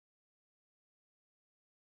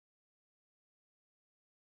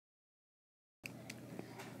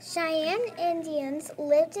Cheyenne Indians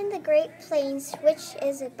lived in the Great Plains, which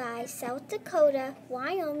is by South Dakota,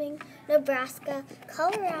 Wyoming, Nebraska,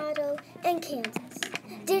 Colorado, and Kansas.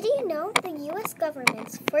 Did you know the U.S.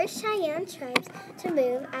 government's first Cheyenne tribes to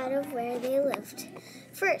move out of where they lived?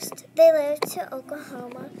 First, they lived to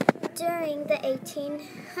Oklahoma during the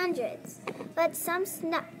 1800s, but some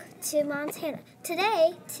snuck to Montana.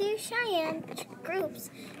 Today, two Cheyenne groups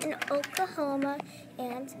in Oklahoma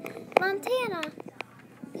and Montana.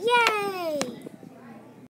 Yay!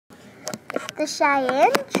 The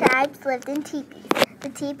Cheyenne tribes lived in teepees. The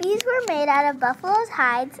teepees were made out of buffalo's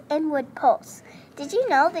hides and wood poles. Did you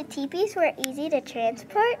know the teepees were easy to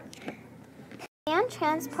transport? And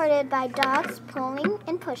transported by dogs pulling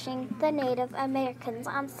and pushing the Native Americans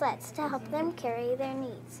on sleds to help them carry their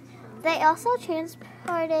needs. They also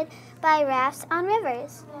transported by rafts on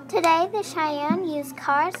rivers. Today, the Cheyenne use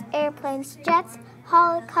cars, airplanes, jets,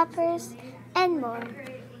 helicopters, and more.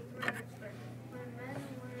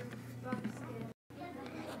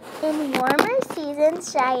 In warmer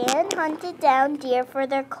seasons, Cheyenne hunted down deer for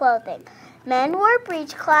their clothing. Men wore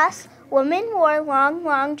breechcloths, women wore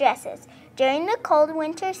long dresses. During the cold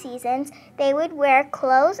winter seasons, they would wear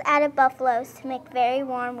clothes out of buffaloes to make very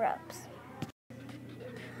warm robes.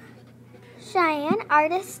 Cheyenne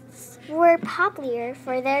artists were popular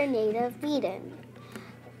for their native beading,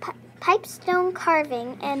 pipestone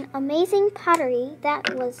carving, and amazing pottery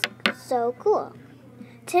that was so cool.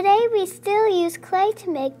 Today, we still use clay to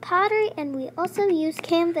make pottery, and we also use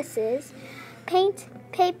canvases, paint,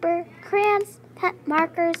 paper, crayons,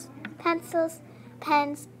 markers, pencils,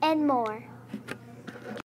 pens, and more.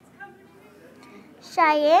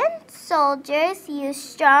 Cheyenne soldiers used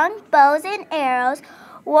strong bows and arrows,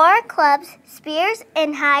 wore clubs, spears,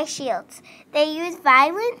 and high shields. They used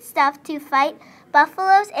violent stuff to fight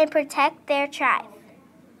buffaloes and protect their tribe.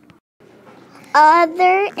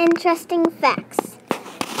 Other interesting facts.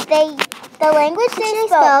 The language they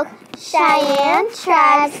spoke, Cheyenne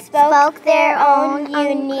tribes spoke their own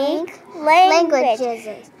unique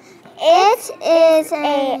languages. It is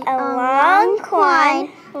a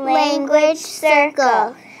Algonquin language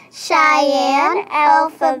circle. Cheyenne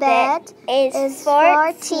alphabet is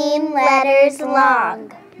 14 letters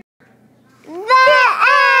long. The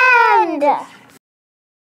end!